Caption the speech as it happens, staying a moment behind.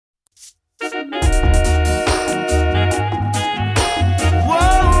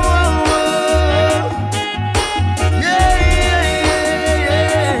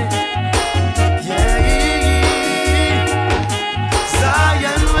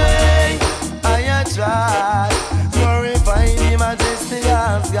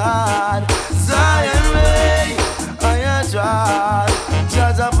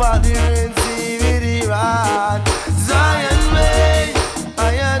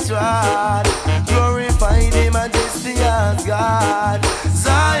trod. Glorify the majesty as God.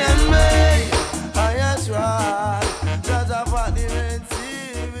 Zion may I trod. Judge about the Red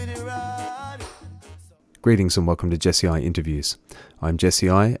Sea with the rod. Greetings and welcome to Jesse I Interviews. I'm Jesse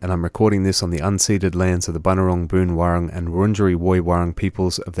I, and I'm recording this on the unceded lands of the Bunurong, Boon Wurrung and Wurundjeri Woi Wurrung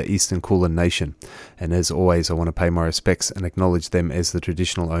peoples of the Eastern Kulin Nation, and as always I want to pay my respects and acknowledge them as the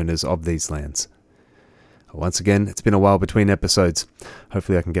traditional owners of these lands. Once again, it's been a while between episodes.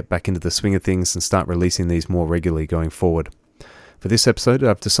 Hopefully I can get back into the swing of things and start releasing these more regularly going forward. For this episode,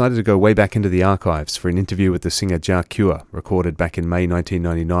 I've decided to go way back into the archives for an interview with the singer Jah Cure, recorded back in May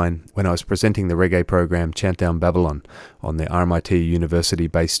 1999 when I was presenting the reggae program Chant Down Babylon on the RMIT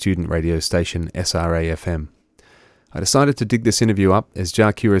University-based student radio station SRA-FM. I decided to dig this interview up as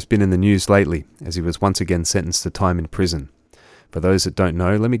Jah Cure has been in the news lately, as he was once again sentenced to time in prison. For those that don't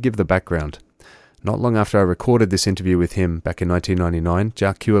know, let me give the background. Not long after I recorded this interview with him back in 1999,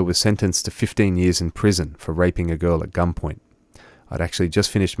 Jah Cure was sentenced to 15 years in prison for raping a girl at gunpoint. I'd actually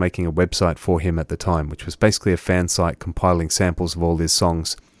just finished making a website for him at the time, which was basically a fan site compiling samples of all his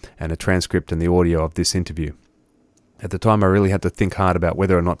songs and a transcript and the audio of this interview. At the time I really had to think hard about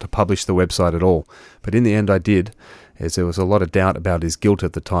whether or not to publish the website at all, but in the end I did, as there was a lot of doubt about his guilt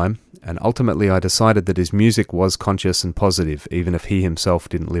at the time, and ultimately I decided that his music was conscious and positive, even if he himself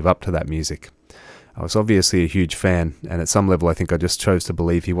didn't live up to that music. I was obviously a huge fan, and at some level I think I just chose to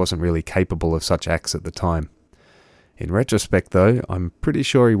believe he wasn't really capable of such acts at the time. In retrospect though, I'm pretty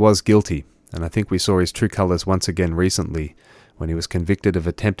sure he was guilty, and I think we saw his true colours once again recently when he was convicted of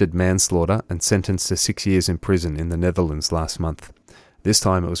attempted manslaughter and sentenced to 6 years in prison in the Netherlands last month. This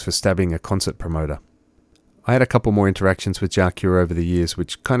time it was for stabbing a concert promoter. I had a couple more interactions with Jah Cure over the years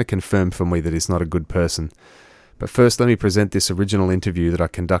which kind of confirmed for me that he's not a good person. But first let me present this original interview that I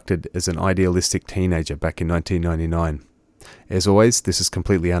conducted as an idealistic teenager back in 1999. As always, this is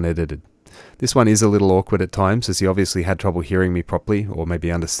completely unedited. This one is a little awkward at times, as he obviously had trouble hearing me properly, or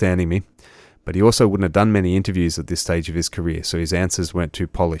maybe understanding me, but he also wouldn't have done many interviews at this stage of his career, so his answers weren't too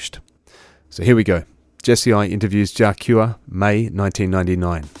polished. So here we go. Jesse I interviews Jah Cure, May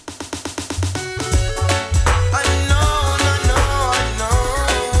 1999.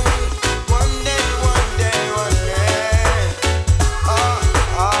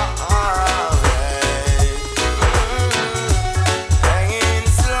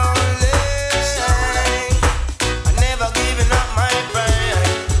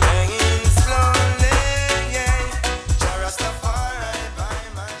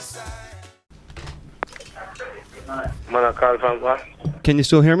 Can you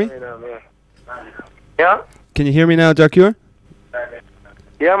still hear me? Yeah? Can you hear me now, Jah Cure?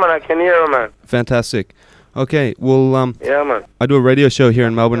 Yeah, man, I can hear you, man. Fantastic. Okay, well, Yeah, man. I do a radio show here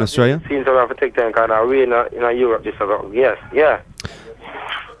in Melbourne, Australia. Seems to have to take time because I read in Europe this ago. Yes, yeah.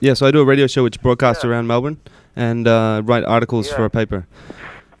 Yeah, so I do a radio show which broadcasts around Melbourne and write articles for a paper.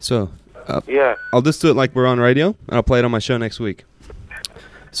 So, Yeah. I'll just do it like we're on radio, and I'll play it on my show next week.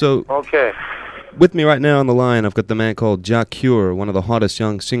 So, Okay. with me right now on the line, I've got the man called Jah Cure, one of the hottest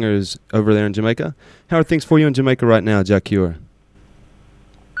young singers over there in Jamaica. How are things for you in Jamaica right now, Jah Cure?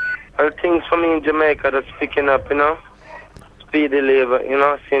 Well, things for me in Jamaica that's picking up, speedily, but,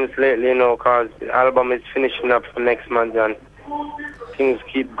 since lately, because the album is finishing up for next month and things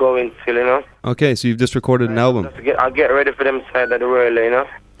keep going still, Okay, so you've just recorded an album. I'll get ready for them side of the world,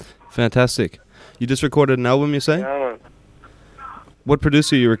 Fantastic. You just recorded an album, you say? Yeah, man. What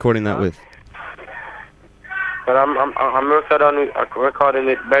producer are you recording that with? But I'm recording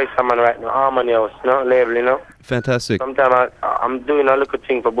with Barry Salmon right now, Harmony House, label, Fantastic. Sometimes I'm doing a little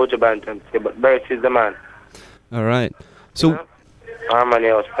thing for Butcher Bantam, but Barry is the man. All right. So, Harmony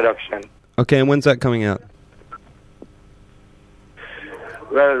House production. okay, and when's that coming out?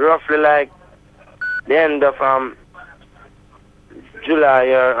 Well, roughly like the end of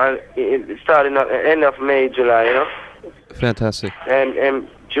July, starting at the end of May, July, Fantastic. and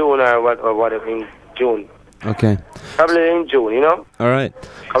June or whatever, in June. Okay. Probably in June, All right.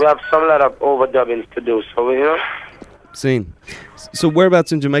 We have some lot of overdubbings to do, so, Seen. So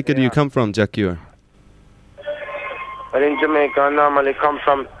whereabouts in Jamaica do you come from, Jah Cure? But in Jamaica, I normally come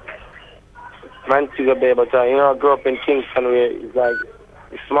from Montego Bay, but, I grew up in Kingston, where it's like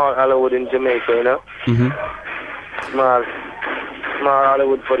small Hollywood in Jamaica, Mm-hmm. Small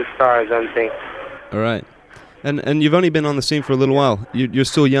Hollywood for the stars and things. All right. And you've only been on the scene for a little while. You're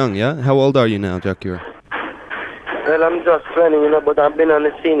still young, yeah? How old are you now, Jah Cure? Well, I'm just 20, but I've been on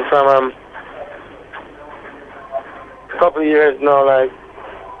the scene from a couple of years now, like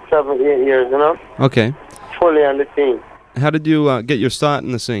 7, 8 years, Okay. Fully on the scene. How did you get your start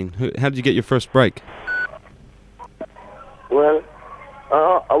in the scene? How did you get your first break? Well,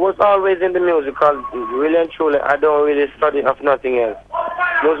 I was always in the music, because really and truly, I don't really study of nothing else.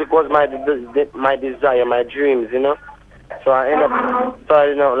 Music was my desire, my dreams, you know. So I ended up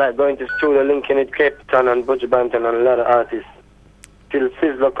starting out like going to studio, linking it Cape Town and Butch Banton and a lot of artists. Till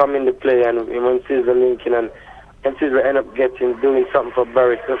Sizzler come into play, and when Sizzler linking and Sizzler end up doing something for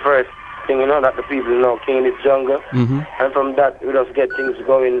Barry. The first thing, you know, that the people know, King in the Jungle. Mm-hmm. And from that, we just get things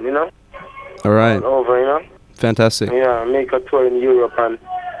going, you know. All right. All over, you know. Fantastic. Yeah, make a tour in Europe and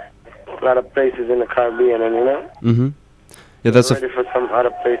a lot of places in the Caribbean, and you know. Mm-hmm. Yeah, that's ready for some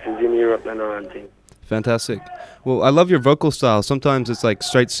other places in Europe and around things. Fantastic. Well, I love your vocal style. Sometimes it's like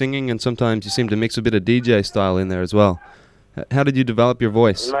straight singing, and sometimes you seem to mix a bit of DJ style in there as well. How did you develop your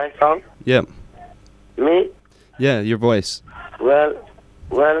voice? My song? Yeah. Me? Yeah, your voice. Well,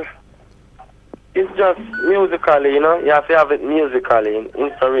 it's just musically, you know. You have to have it musically,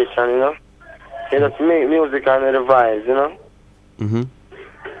 inspiration, you know. You just make music and the vibes, you know. Mm-hmm.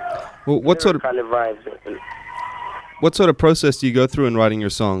 Well, what sort of process do you go through in writing your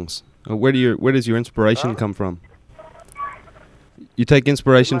songs? Where does your inspiration come from? You take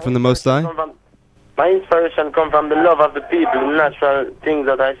inspiration from the Most High? My inspiration comes from the love of the people, the natural things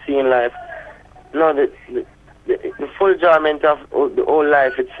that I see in life. You know, the full enjoyment of the whole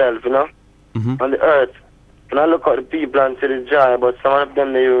life itself, you know, on the earth. And I look at the people and see the joy, but some of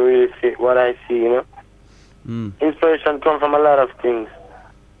them, they really see what I see, you know. Inspiration comes from a lot of things.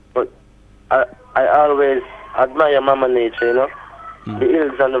 But I always admire Mama Nature, you know. The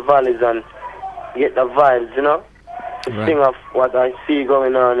hills and the valleys, and get the vibes, you know. To sing of what I see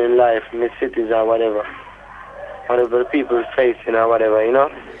going on in life, in the cities or whatever the people are facing or whatever, you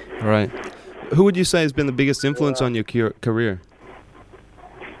know. Right. Who would you say has been the biggest influence on your career?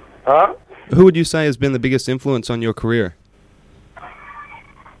 Huh? Who would you say has been the biggest influence on your career?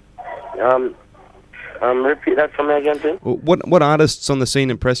 Repeat that for me again, please. What artists on the scene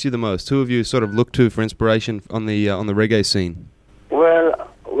impress you the most? Who have you sort of looked to for inspiration on the reggae scene? Well,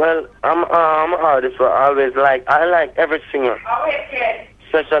 I'm an artist, but I like every singer,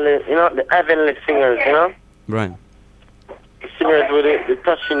 especially, you know, the heavenly singers, you know. Right. The singers with the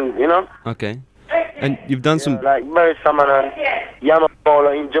touching, you know. Okay. And you've done some like Barry Salmon and Yama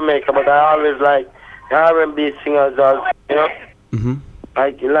Polo in Jamaica, but I always like the R&B singers, you know. Mm-hmm.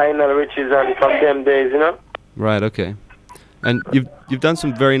 Like Lionel Richie and from them days, you know. Right. Okay. And you've done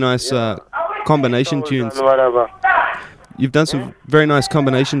some very nice combination tunes. Whatever. You've done some very nice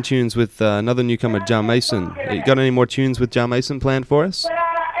combination tunes with another newcomer, Jah Mason. You got any more tunes with Jah Mason planned for us?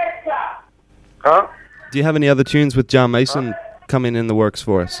 Huh? Do you have any other tunes with Jah Mason coming in the works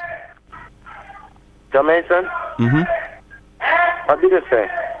for us? Jah Mason? Mm-hmm. What did you say?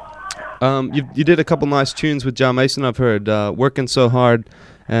 You did a couple nice tunes with Jah Mason, I've heard. Working So Hard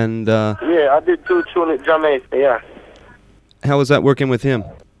and... yeah, I did 2 tunes with Jah Mason, yeah. How was that working with him?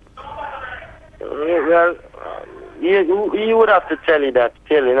 Well... He would have to tell you that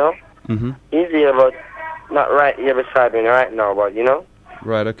still, you know. Mm-hmm. He's here, but not right here beside me right now, but, you know.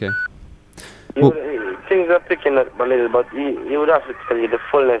 Right, okay. Things are picking up a little, but he would have to tell you the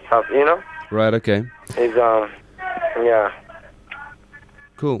fullness of, you know. Right, okay. His, yeah.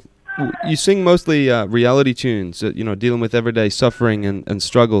 Cool. You sing mostly reality tunes, you know, dealing with everyday suffering and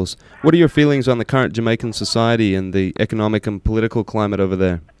struggles. What are your feelings on the current Jamaican society and the economic and political climate over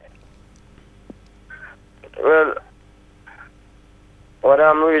there? Well, what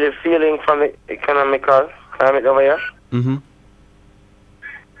I'm really feeling from the economical climate over here. Mm-hmm.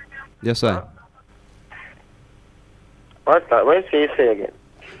 Yes, I. What's that? What did you say again?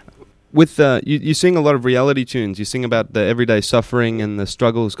 With you sing a lot of reality tunes. You sing about the everyday suffering and the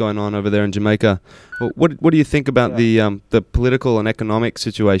struggles going on over there in Jamaica. Well, what do you think about the political and economic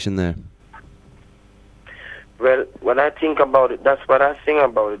situation there? Well, when I think about it, that's what I sing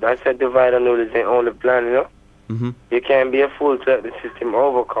about it. I said divide and rule is the only plan, you know. Mm-hmm. You can't be a fool to let the system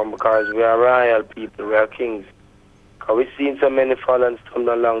overcome, because we are royal people, we are kings. Because we've seen so many fall and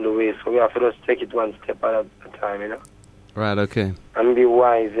stumble along the way, so we have to just take it one step at a time, you know. Right, okay. And be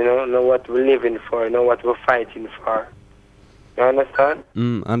wise, you know what we're living for, know what we're fighting for. You understand?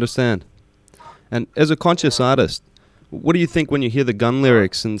 Understand. And as a conscious artist, what do you think when you hear the gun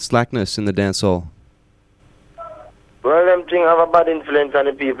lyrics and slackness in the dancehall? Well, them things have a bad influence on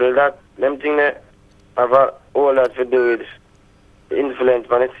the people. Them things that have a whole lot to do with the influence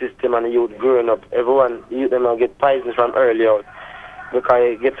on the system and the youth growing up. Everyone, youth them will get poisoned from early out. Because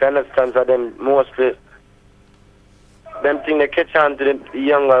you get to understand that them mostly, them things they catch on to the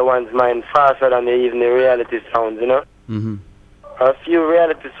younger one's mind faster than even the reality sounds, you know? Mm-hmm. A few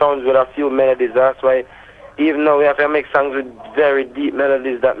reality sounds with a few melodies. That's why even though we have to make songs with very deep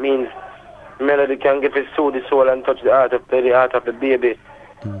melodies, that means melody can get to soothe the soul and touch the heart of the baby.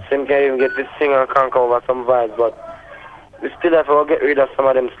 Same can even get to sing and conquer over some vibes, but we still have to get rid of some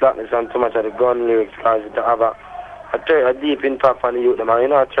of them slackness and too much of the gun lyrics because it have a deep impact on the youth, man. You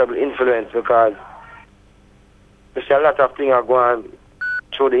know, a terrible influence because there's a lot of things are going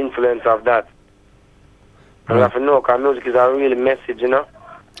through the influence of that. And we have to know because music is a real message, you know.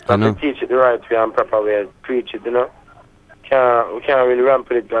 We have to teach it the right way and proper way, preach it, you know. We can't really ramp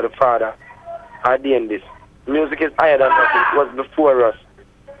with it by the Father ordained this. Music is higher than that. It was before us.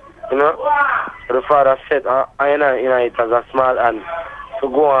 You know? So the Father set iron in it as a small hand to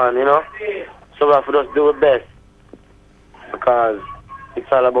go on, you know? So we have to just do our best because it's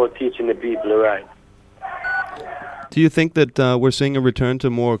all about teaching the people the right. Do you think that we're seeing a return to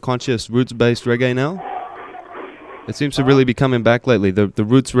more conscious roots-based reggae now? It seems to really be coming back lately. The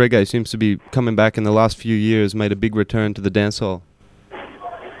roots reggae seems to be coming back in the last few years, made a big return to the dancehall.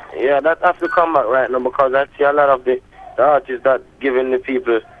 Yeah, that has to come back right now because I see a lot of the artists that giving the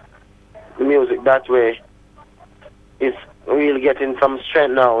people the music that way is really getting some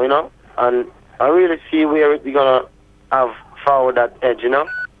strength now, you know? And I really see where we're going to have forward that edge, you know?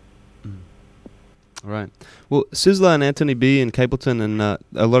 Right. Well, Sizzla and Anthony B and Capleton and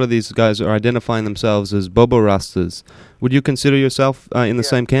a lot of these guys are identifying themselves as Bobo Rastas. Would you consider yourself in the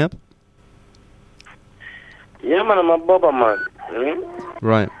same camp? Yeah, man, I'm a Bobo man. Mm-hmm.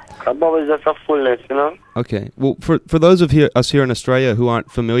 Right. A Bobo is just a fullness, you know? Okay. Well, for those of us here in Australia who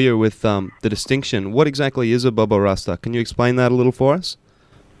aren't familiar with the distinction, what exactly is a Bobo Rasta? Can you explain that a little for us?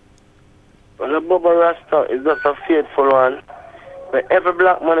 Well, a Bobo Rasta is just a faithful one. But every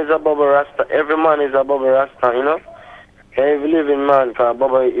black man is a Bobo Rasta. Every man is a Bobo Rasta, you know? Every living man, because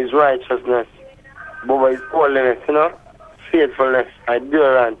Bobo is righteousness. Bobo is holiness, you know? Faithfulness,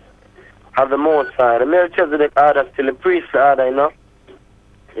 endurance. Have the most side. The Melchizedek order still a priestly order, you know?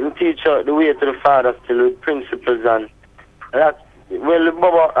 And teach out the way to the Father still with principles and that. Well, the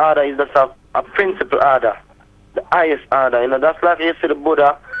Bobo order is just a principle order. The highest order, you know? That's like you see the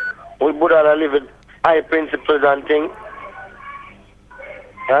Buddha. We Buddha that live with high principles and things.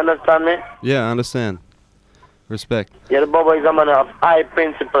 You understand me? Yeah, I understand. Respect. Yeah, the Bobo is a man of high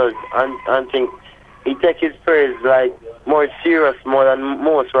principles and things. He take his prayers like more serious more than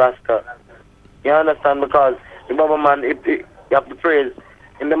most Rasta. You understand? Because the Bobo man, you have to pray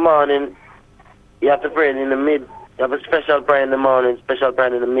in the morning, you have to pray in the mid, you have a special prayer in the morning, special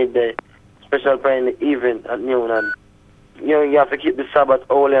prayer in the midday, special prayer in the evening at noon, and you know, you have to keep the Sabbath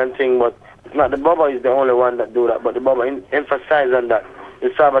holy and thing, but it's not the Bobo is the only one that do that, but the Bobo emphasize on that.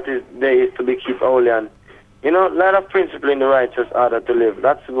 The Sabbath day is to be kept holy and, you know, a lot of principle in the righteous order to live.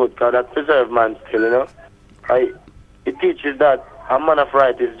 That's good, because that preserve man still, you know. It teaches that a man of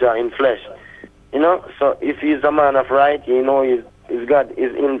right is Jah in flesh. You know, so if he's a man of right, you know, his God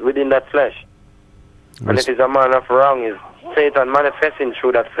is within that flesh. And if he's a man of wrong, is Satan manifesting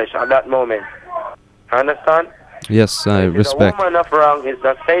through that flesh at that moment. Understand? Yes, I respect. A woman of wrong is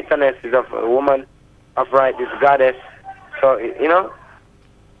the Sataness, is a woman of right is goddess. So, you know,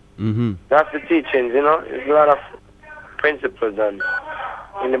 that's the teachings, you know. There's a lot of principles and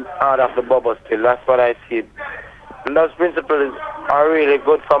in the heart of the Bobo still. That's what I see. And those principles are really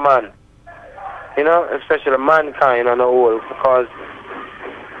good for man. You know, especially mankind on the whole, because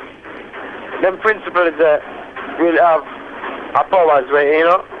them principles will have a powers where, you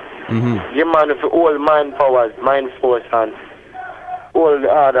know, give man with all mind powers, mind force, and all the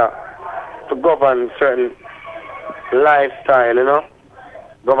other to govern certain lifestyle, you know,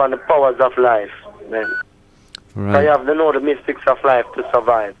 govern the powers of life. Then. Right. So you have to know the mystics of life to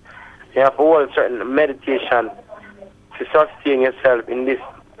survive. You have to hold certain meditation to sustain yourself in this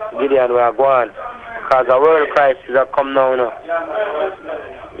Gideon where I go on. Because a world crisis has come now, you know.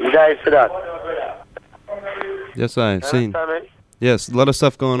 You guys see that? Yes, I've seen. Me? Yes, a lot of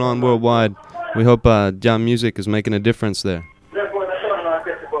stuff going on worldwide. We hope Jah Music is making a difference there.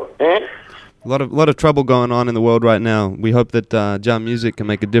 Eh? A lot of trouble going on in the world right now. We hope that Jah Music can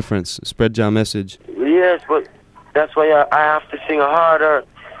make a difference, spread Jah message. Yes, but that's why I have to sing harder.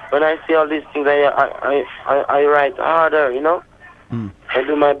 When I see all these things, I write harder, you know. I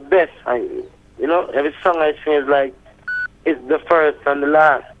do my best. You know, every song I sing is like it's the first and the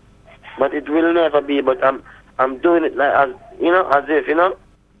last, but it will never be. But I'm doing it like as you know, as if you know.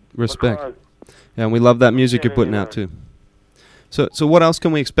 Respect. Yeah, and we love that music you're putting out too. So what else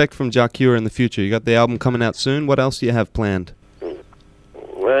can we expect from Jah Cure in the future? You got the album coming out soon. What else do you have planned?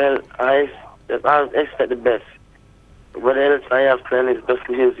 Well, I expect the best. What else I have planned is just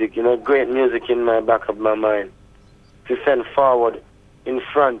music. You know, great music in my back of my mind to send forward in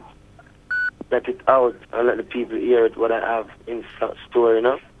front. Let it out and let the people hear it, what I have in store, you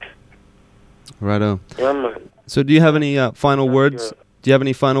know? Righto. Yeah, man. So do you have any final words? Do you have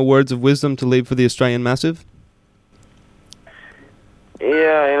any final words of wisdom to leave for the Australian massive?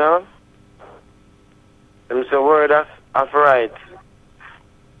 Yeah, you know. It's a word of right.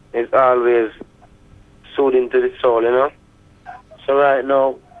 It's always soothing to the soul, you know. So right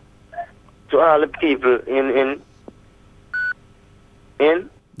now, to all the people in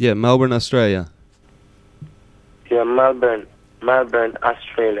Yeah, Melbourne, Australia. Yeah, Melbourne,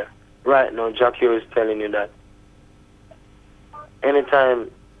 Australia. Right now, Jackie is telling you that. Anytime,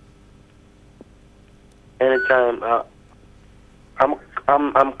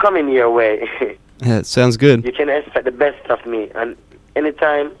 I'm coming your way. Yeah, sounds good. You can expect the best of me, and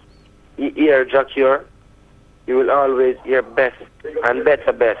anytime you hear Jackie, you will always hear best and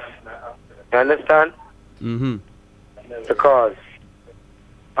better best. You understand? Mm-hmm. Because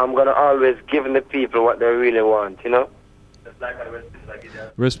I'm gonna always give the people what they really want, you know.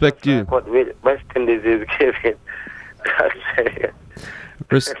 Respect you. What West Indies is giving.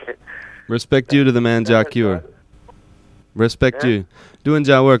 Respect you to the man, Jack Cure. Respect you. Doing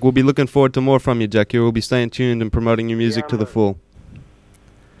Jah work. We'll be looking forward to more from you, Jack Cure. We'll be staying tuned and promoting your music to the full.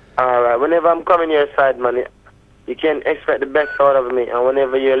 Alright, whenever I'm coming your side, man, you can expect the best out of me. And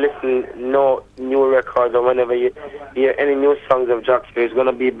whenever you're listening no new records or whenever you hear any new songs of Jack Cure, it's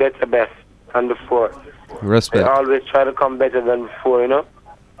gonna be better best than before. Respect. I always try to come better than before, you know.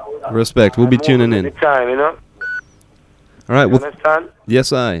 Respect. We'll be tuning in. The time, you know. All right. You understand?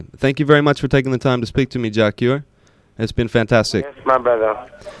 Yes, I. Thank you very much for taking the time to speak to me, Jack Cure. It's been fantastic. Yes, my brother.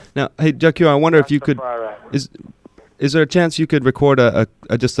 Now, hey, Jack Cure, I wonder if you could. Is there a chance you could record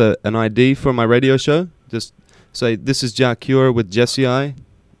an ID for my radio show? Just say, "This is Jack Cure with Jesse I,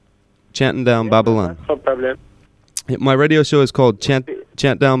 chanting down Babylon." No problem. My radio show is called Chant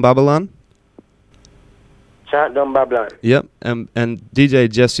Down Babylon. Chant Down Babylon. Yep, and DJ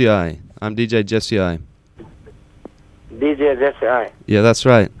Jesse I. I'm DJ Jesse I. DJ Jesse I. Yeah, that's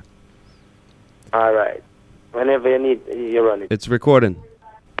right. All right. Whenever you need, you run it. It's recording.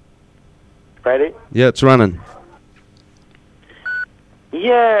 Ready? Yeah, it's running.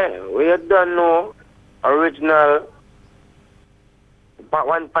 Yeah, we have done no original, but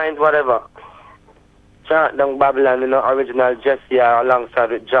 1 point whatever. Chant Down Babylon, you know, original Jesse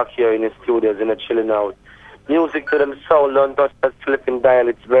alongside with Jack here in the studios, you know, chilling out. Music to them soul, don't touch that flipping dial,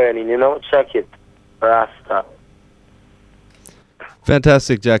 it's burning, you know, check it. Rasta.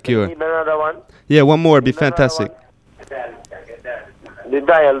 Fantastic, Jack Cure. Need another one? Yeah, one more, it'd be fantastic. The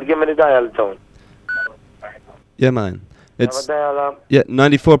dial, give me the dial tone. Yeah, man. It's dial,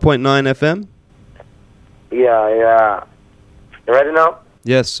 94.9 FM. Yeah. You ready now?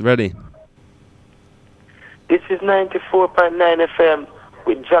 Yes, ready. This is 94.9 FM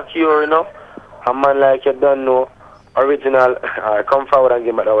with Jack Cure, you know. A man like you don't know. Original. Alright, come forward and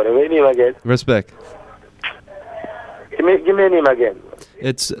give me that one. Give me your name again. Respect. Give me your name again.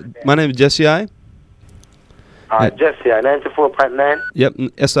 My name is Jesse I. Jesse I, 94.9. Yep,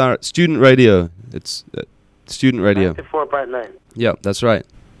 SR Student Radio. It's Student Radio. 94.9. Yep, that's right.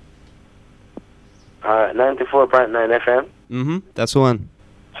 Alright, 94.9 FM. Mm-hmm, that's the one.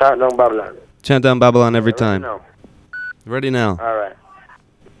 Chant Down Babylon. Chant Down Babylon every time. Now. Ready now. Alright.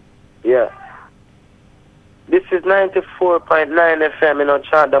 Yeah. This is 94.9 FM, you know,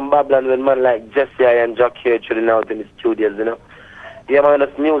 Chant Down Babylon with man like Jesse I and Jack here chilling out in the studios, you know. Yeah, man,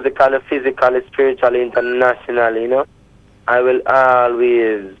 it's musically, physically, spiritually, internationally, you know. I will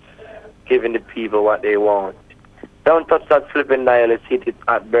always giving the people what they want. Don't touch that flipping dial, see it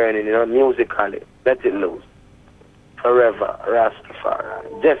at burning, you know, musically. Let it loose. Forever,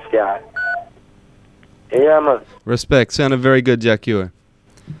 Rastafari. Jesse I. Yeah, man. Respect. Sounded very good, Jack Cure.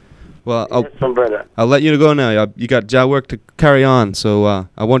 Well, brother. I'll let you go now. You got job work to carry on, so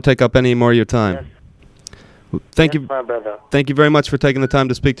I won't take up any more of your time. Yes. Thank you. My brother. Thank you very much for taking the time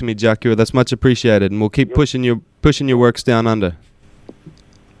to speak to me, Jack Cure. That's much appreciated, and we'll keep pushing your works down under.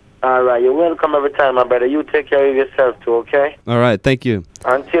 All right, you're welcome every time, my brother. You take care of yourself too, okay? All right, thank you.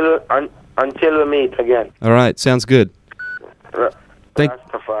 Until we meet again. All right, sounds good.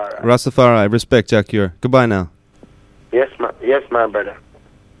 Rastafari. Rastafari. Respect, Jack Cure. Goodbye now. Yes, my brother.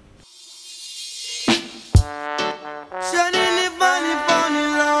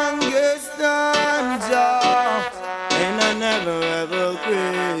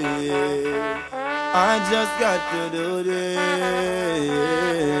 I just got to do this.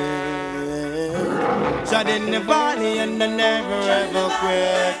 Shot in the valley and I never ever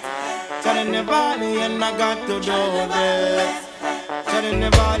quit. Shot in the valley and I got to do this. Shot in the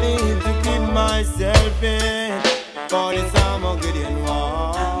valley to keep myself in. For this Armageddon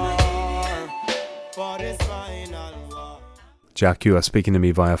war. For this final war. Jack Cure speaking to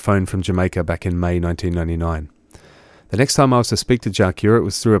me via phone from Jamaica back in May 1999. The next time I was to speak to Jah Cure, it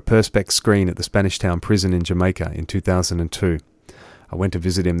was through a Perspex screen at the Spanish Town prison in Jamaica in 2002. I went to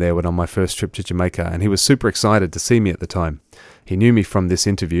visit him there when on my first trip to Jamaica, and he was super excited to see me at the time. He knew me from this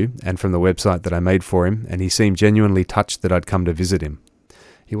interview and from the website that I made for him, and he seemed genuinely touched that I'd come to visit him.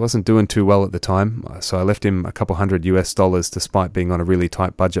 He wasn't doing too well at the time, so I left him a couple $100 despite being on a really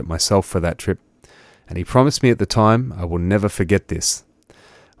tight budget myself for that trip. And he promised me at the time, I will never forget this.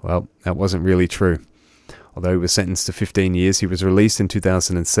 Well, that wasn't really true. Although he was sentenced to 15 years, he was released in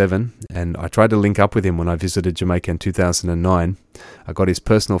 2007, and I tried to link up with him when I visited Jamaica in 2009. I got his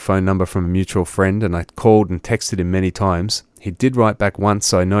personal phone number from a mutual friend, and I called and texted him many times. He did write back once,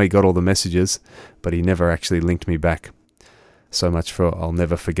 so I know he got all the messages, but he never actually linked me back. So much for I'll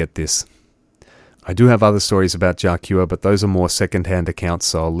never forget this. I do have other stories about Jah Cure, but those are more second-hand accounts,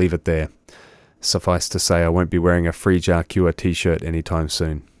 so I'll leave it there. Suffice to say, I won't be wearing a free Jah Cure t-shirt anytime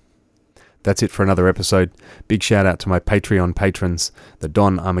soon. That's it for another episode. Big shout out to my Patreon patrons, the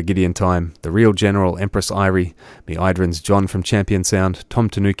Don Armageddon Time, the Real General Empress Irie, me Idrins John from Champion Sound, Tom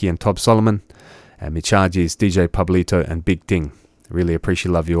Tanuki and Tob Solomon, and me Chargies DJ Pablito and Big Ding. Really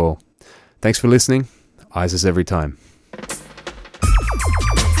appreciate love you all. Thanks for listening. Eyes is every time.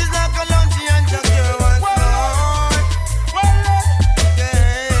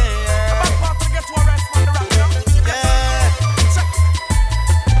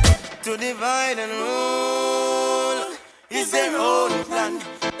 Divide and rule is their own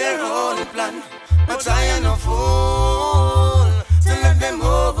plan, but I am no fool.